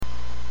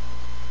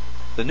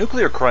The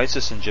nuclear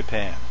crisis in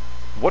Japan.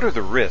 What are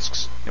the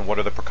risks and what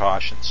are the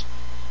precautions?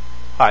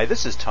 Hi,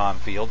 this is Tom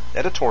Field,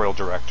 Editorial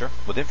Director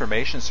with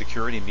Information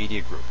Security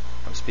Media Group.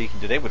 I'm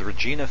speaking today with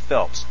Regina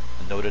Phelps,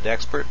 a noted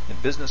expert in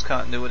business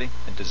continuity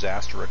and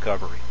disaster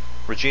recovery.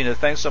 Regina,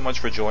 thanks so much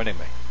for joining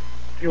me.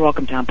 You're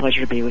welcome, Tom.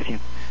 Pleasure to be with you.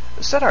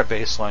 Set our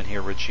baseline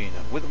here,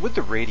 Regina. With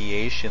the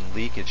radiation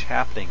leakage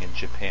happening in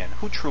Japan,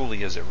 who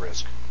truly is at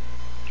risk?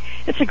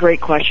 It's a great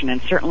question, and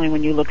certainly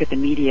when you look at the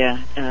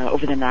media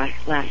over the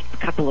last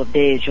couple of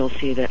days, you'll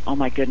see that, oh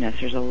my goodness,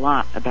 there's a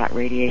lot about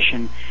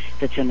radiation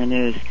that's in the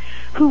news.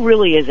 Who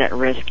really is at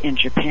risk in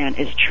Japan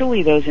is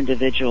truly those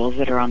individuals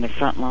that are on the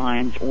front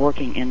lines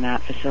working in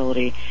that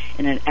facility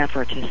in an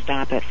effort to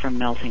stop it from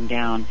melting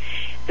down.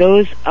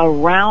 Those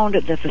around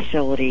the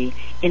facility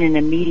in an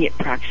immediate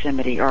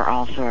proximity are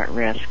also at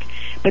risk.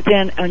 But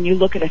then when you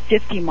look at a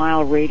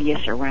 50-mile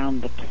radius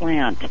around the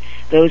plant,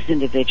 those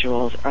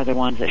individuals are the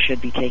ones that should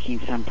be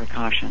taking some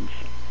precautions.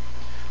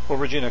 Well,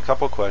 Regina, a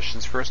couple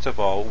questions. First of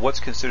all,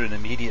 what's considered an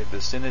immediate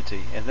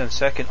vicinity? And then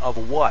second,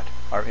 of what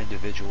are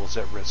individuals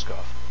at risk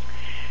of?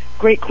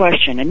 Great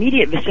question.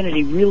 Immediate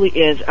vicinity really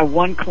is a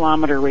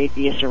 1-kilometer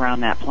radius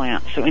around that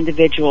plant. So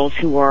individuals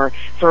who are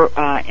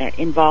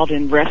involved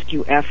in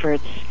rescue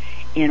efforts,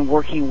 in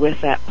working with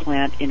that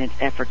plant in its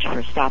effort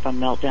to stop a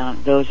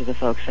meltdown, those are the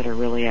folks that are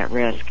really at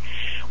risk.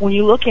 When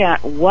you look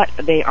at what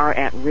they are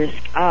at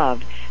risk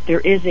of, there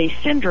is a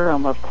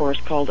syndrome, of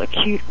course, called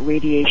acute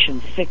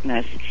radiation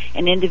sickness,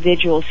 and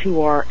individuals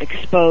who are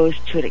exposed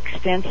to an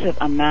extensive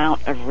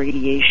amount of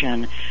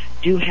radiation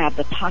do have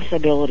the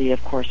possibility,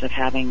 of course, of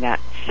having that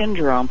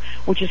syndrome,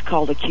 which is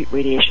called acute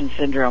radiation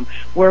syndrome.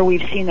 Where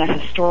we've seen that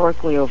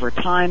historically over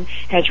time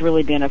has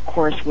really been, of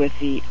course, with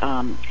the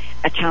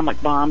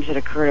atomic bombs that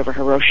occurred over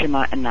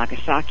Hiroshima and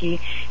Nagasaki,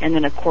 and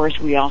then, of course,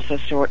 we also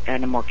saw it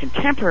at a more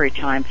contemporary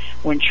time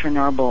when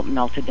Chernobyl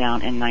melted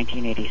down in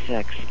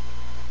 1986.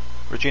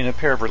 Regina, a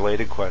pair of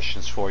related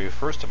questions for you.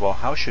 First of all,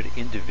 how should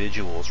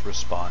individuals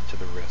respond to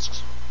the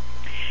risks?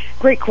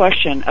 Great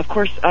question. Of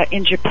course,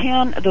 in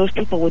Japan, those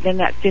people within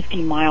that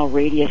 50-mile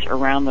radius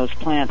around those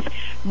plants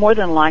more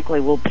than likely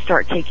will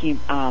start taking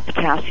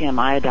potassium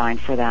iodine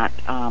for that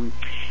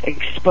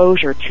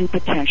exposure to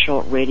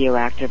potential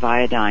radioactive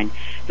iodine.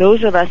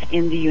 Those of us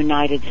in the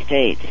United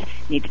States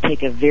need to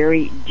take a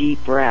very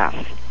deep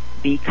breath,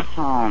 be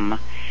calm.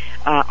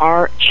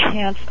 Our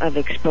chance of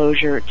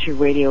exposure to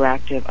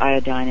radioactive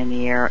iodine in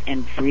the air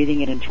and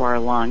breathing it into our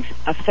lungs,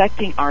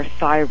 affecting our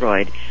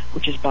thyroid,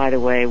 which is, by the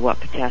way, what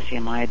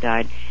potassium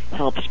iodide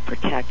helps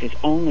protect, is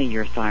only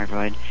your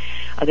thyroid.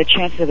 The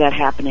chances of that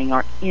happening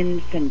are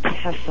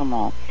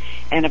infinitesimal.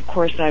 And, of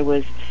course, I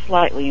was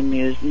slightly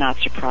amused, not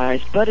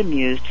surprised, but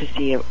amused to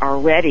see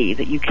already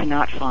that you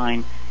cannot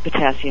find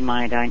potassium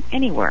iodine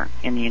anywhere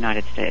in the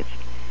United States.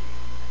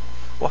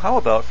 Well, how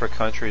about for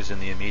countries in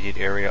the immediate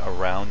area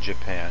around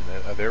Japan?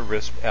 Are their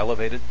risks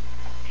elevated?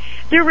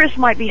 Their risk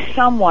might be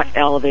somewhat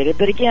elevated,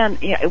 but again,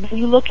 when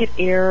you look at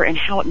air and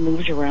how it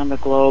moves around the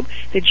globe,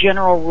 the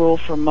general rule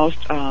for most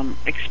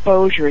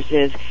exposures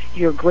is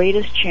your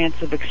greatest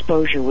chance of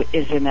exposure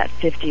is in that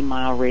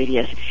 50-mile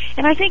radius.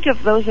 And I think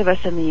of those of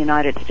us in the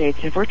United States,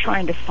 if we're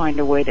trying to find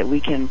a way that we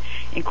can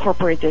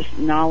incorporate this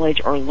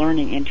knowledge or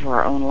learning into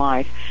our own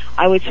life,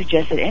 I would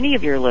suggest that any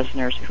of your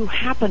listeners who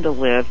happen to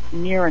live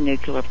near a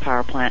nuclear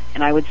power plant,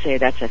 and I would say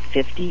that's a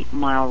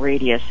 50-mile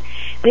radius,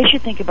 they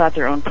should think about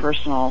their own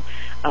personal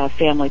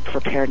family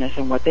preparedness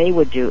and what they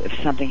would do if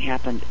something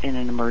happened in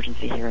an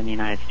emergency here in the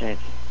United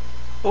States.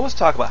 Well, let's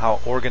talk about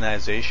how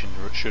organizations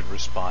should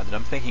respond. And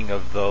I'm thinking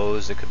of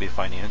those that could be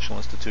financial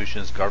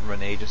institutions,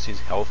 government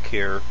agencies,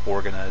 healthcare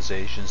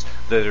organizations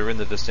that are in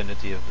the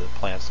vicinity of the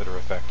plants that are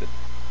affected.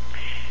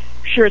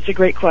 Sure, it's a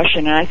great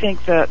question, and I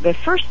think the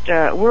first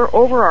we're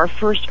over our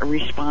first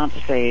response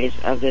phase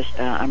of this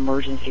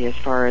emergency as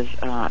far as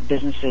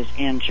businesses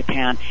in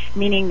Japan,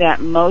 meaning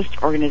that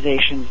most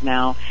organizations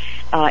now,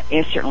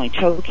 certainly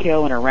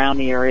Tokyo and around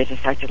the areas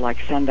affected like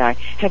Sendai,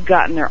 have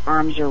gotten their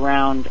arms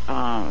around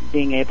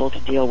being able to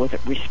deal with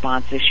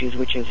response issues,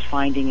 which is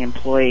finding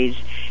employees,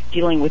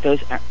 dealing with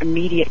those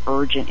immediate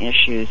urgent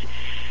issues.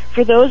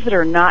 For those that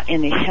are not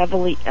in the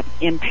heavily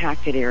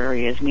impacted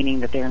areas, meaning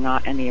that they're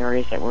not in the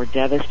areas that were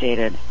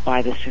devastated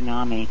by the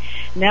tsunami,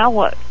 now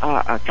what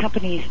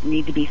companies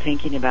need to be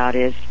thinking about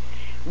is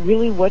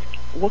really what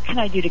can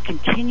I do to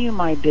continue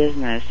my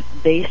business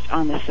based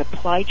on the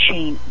supply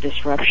chain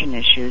disruption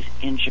issues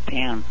in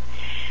Japan.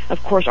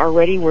 Of course,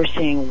 already we're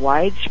seeing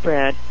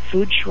widespread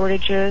food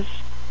shortages,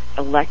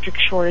 electric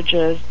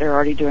shortages. They're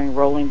already doing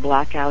rolling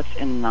blackouts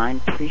in 9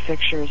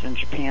 prefectures in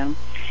Japan.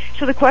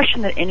 So the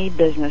question that any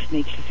business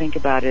needs to think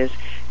about is,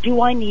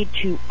 do I need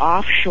to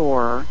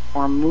offshore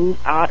or move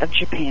out of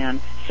Japan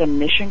some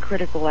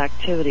mission-critical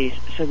activities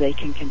so they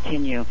can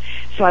continue?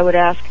 So I would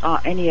ask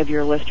any of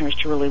your listeners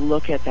to really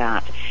look at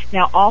that.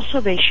 Now,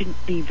 also, they should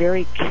be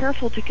very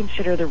careful to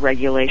consider the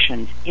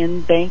regulations.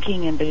 In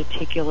banking in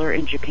particular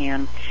in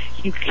Japan,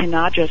 you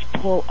cannot just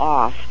pull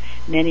off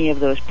many of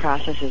those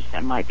processes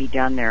that might be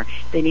done there.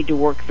 They need to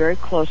work very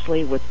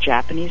closely with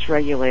Japanese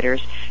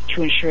regulators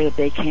to ensure that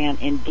they can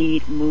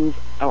indeed move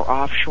or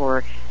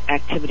offshore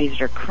activities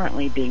that are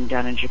currently being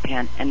done in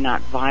Japan and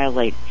not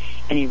violate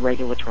any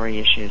regulatory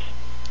issues.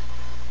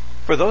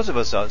 For those of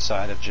us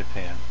outside of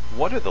Japan,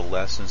 what are the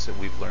lessons that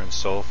we've learned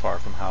so far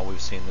from how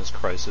we've seen this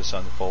crisis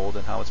unfold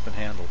and how it's been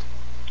handled?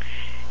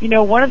 You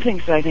know, one of the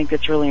things that I think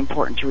that's really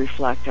important to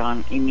reflect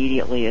on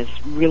immediately is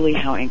really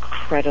how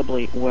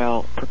incredibly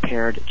well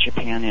prepared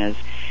Japan is.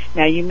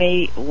 Now, you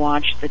may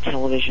watch the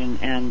television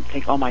and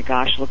think, oh my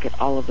gosh, look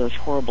at all of those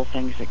horrible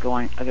things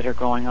that are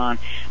going on.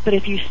 But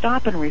if you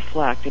stop and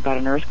reflect about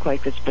an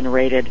earthquake that's been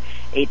rated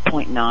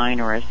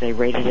 8.9, or as they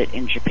rated it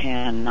in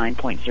Japan,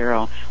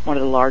 9.0, one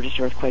of the largest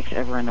earthquakes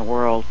ever in the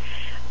world,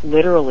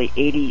 literally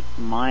 80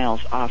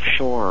 miles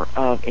offshore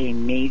of a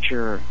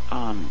major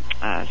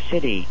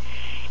city.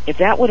 If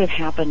that would have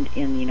happened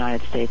in the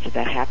United States, if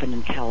that happened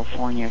in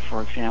California,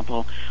 for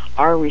example,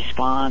 our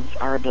response,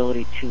 our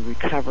ability to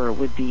recover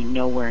would be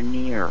nowhere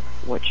near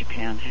what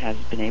Japan has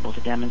been able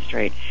to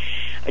demonstrate.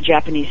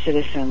 Japanese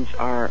citizens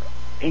are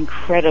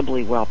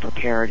incredibly well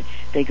prepared.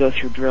 They go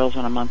through drills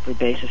on a monthly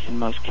basis in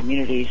most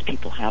communities.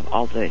 People have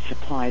all the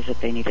supplies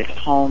that they need at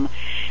home.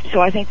 So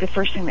I think the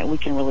first thing that we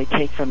can really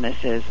take from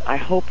this is I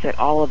hope that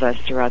all of us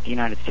throughout the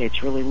United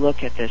States really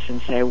look at this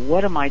and say,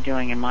 what am I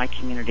doing in my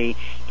community,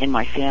 in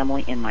my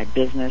family, in my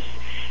business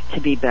to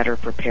be better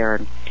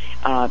prepared?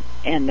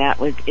 And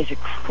that is a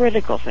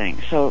critical thing.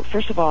 So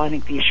first of all, I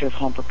think the issue of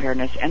home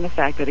preparedness and the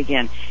fact that,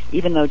 again,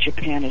 even though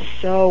Japan is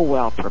so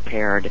well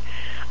prepared,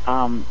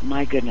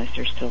 my goodness,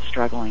 they're still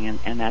struggling,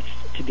 and that's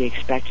to be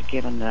expected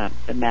given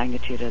the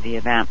magnitude of the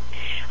event.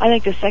 I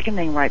think the second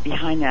thing right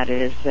behind that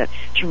is that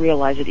to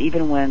realize that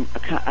even when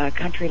a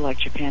country like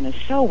Japan is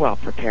so well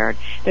prepared,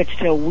 that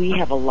still we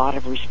have a lot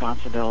of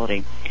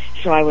responsibility.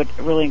 So I would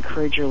really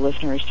encourage your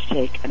listeners to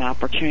take an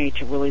opportunity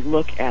to really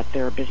look at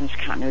their business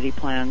continuity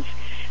plans,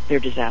 their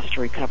disaster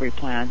recovery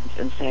plans,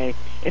 and say,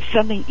 if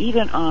something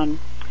even on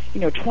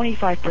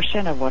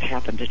 25% of what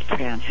happened to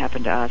Japan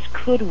happened to us,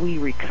 could we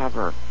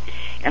recover?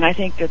 And I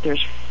think that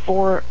there's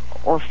 4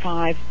 or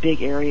 5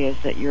 big areas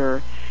that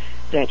your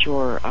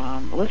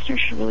listeners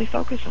should really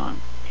focus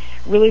on.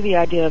 Really the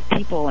idea of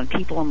people and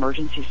people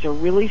emergencies. So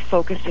really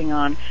focusing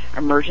on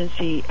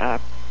emergency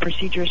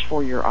procedures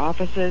for your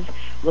offices,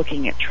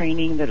 looking at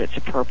training that it's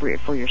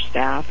appropriate for your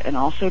staff, and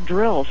also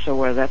drills. So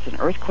whether that's an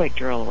earthquake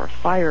drill or a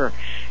fire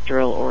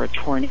drill or a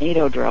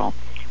tornado drill,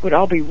 would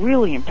all be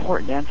really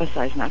important to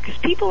emphasize now, because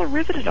people are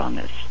riveted on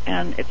this,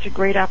 and it's a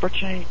great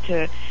opportunity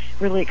to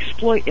really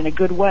exploit in a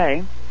good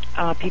way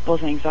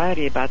people's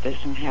anxiety about this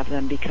and have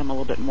them become a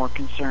little bit more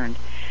concerned.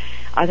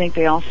 I think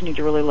they also need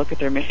to really look at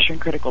their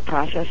mission-critical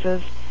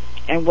processes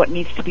and what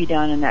needs to be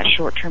done in that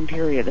short-term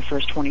period, the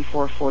first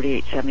 24,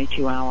 48,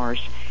 72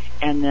 hours,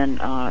 and then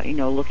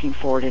looking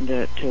forward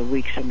into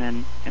weeks and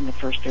then in the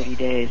first 30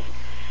 days.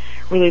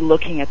 Really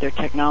looking at their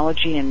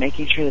technology and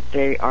making sure that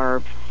they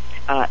are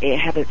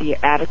have the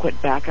adequate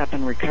backup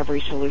and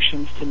recovery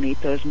solutions to meet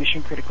those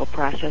mission-critical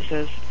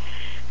processes,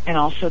 and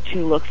also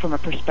to look from a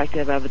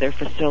perspective of their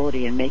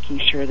facility and making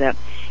sure that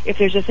if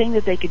there's a thing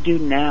that they could do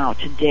now,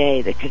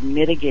 today, that could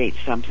mitigate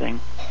something.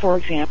 For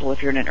example,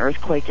 if you're in an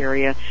earthquake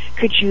area,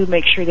 could you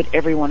make sure that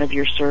every one of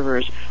your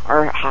servers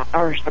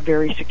are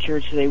very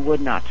secured so they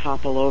would not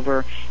topple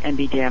over and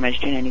be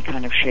damaged in any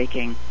kind of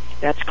shaking?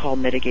 That's called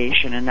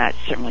mitigation, and that's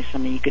certainly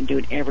something you can do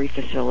in every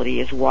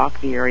facility, is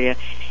walk the area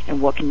and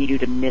what can you do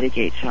to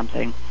mitigate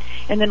something.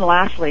 And then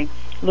lastly,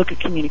 look at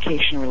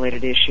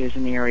communication-related issues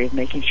in the area of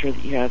making sure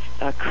that you have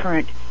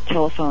current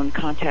telephone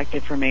contact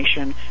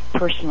information,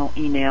 personal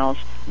emails,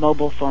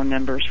 mobile phone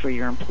numbers for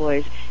your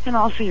employees, and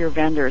also your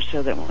vendors,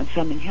 so that when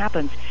something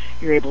happens,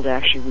 you're able to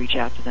actually reach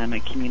out to them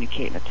and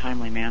communicate in a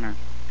timely manner.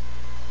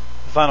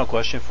 Final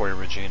question for you,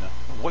 Regina.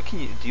 What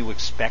do you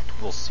expect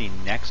we'll see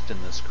next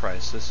in this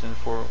crisis? And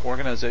for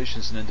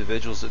organizations and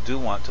individuals that do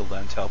want to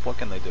lend help, what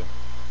can they do?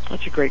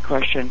 That's a great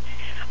question.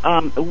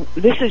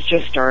 This has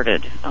just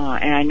started,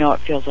 and I know it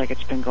feels like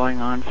it's been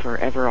going on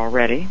forever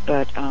already,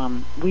 but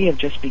we have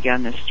just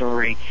begun this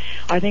story.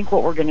 I think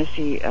what we're going to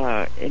see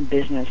in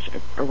business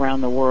around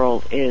the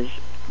world is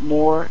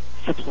more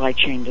supply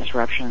chain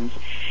disruptions.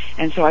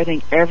 And so I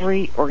think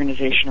every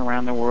organization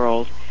around the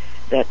world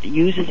that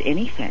uses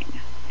anything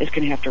is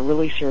going to have to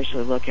really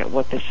seriously look at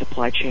what the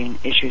supply chain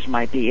issues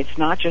might be. It's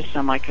not just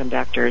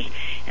semiconductors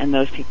and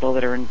those people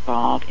that are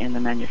involved in the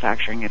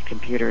manufacturing of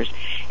computers.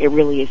 It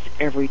really is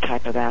every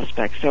type of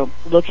aspect. So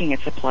looking at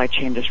supply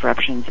chain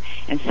disruptions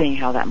and seeing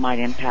how that might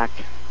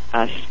impact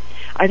us.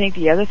 I think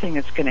the other thing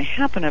that's going to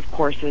happen, of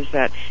course, is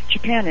that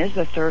Japan is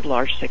the third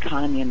largest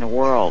economy in the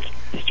world.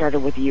 It started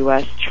with the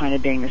U.S., China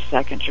being the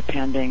second,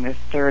 Japan being the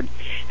third.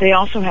 They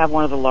also have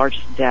one of the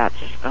largest debts,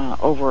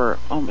 over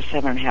almost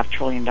 $7.5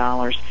 trillion.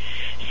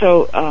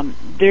 So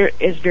there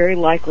is very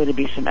likely to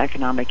be some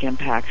economic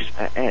impacts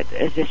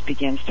as this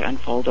begins to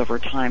unfold over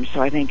time.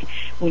 So I think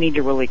we need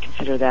to really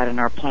consider that in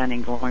our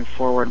planning going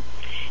forward.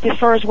 as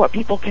far as what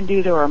people can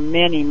do, there are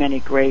many, many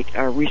great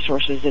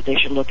resources that they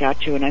should look out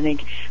to. And I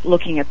think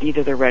looking at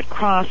either the Red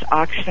Cross,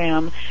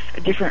 Oxfam,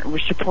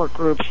 different support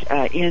groups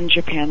in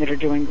Japan that are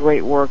doing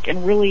great work,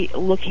 and really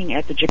looking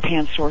at the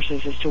Japan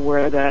sources as to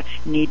where the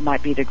need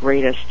might be the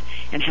greatest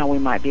and how we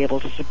might be able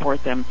to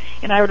support them.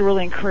 And I would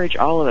really encourage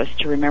all of us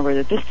to remember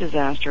that this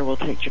disaster will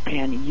take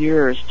Japan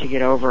years to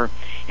get over,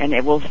 and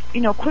it will,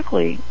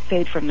 quickly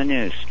fade from the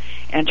news.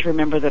 And to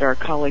remember that our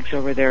colleagues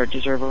over there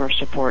deserve our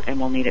support and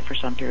will need it for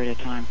some period of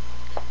time.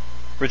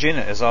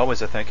 Regina, as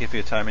always, I thank you for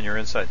your time and your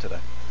insight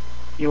today.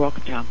 You're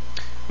welcome, Tom.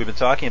 We've been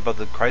talking about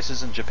the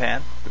crisis in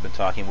Japan. We've been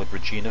talking with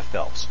Regina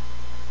Phelps.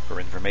 For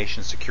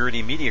Information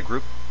Security Media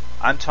Group,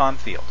 I'm Tom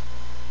Field.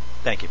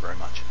 Thank you very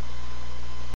much.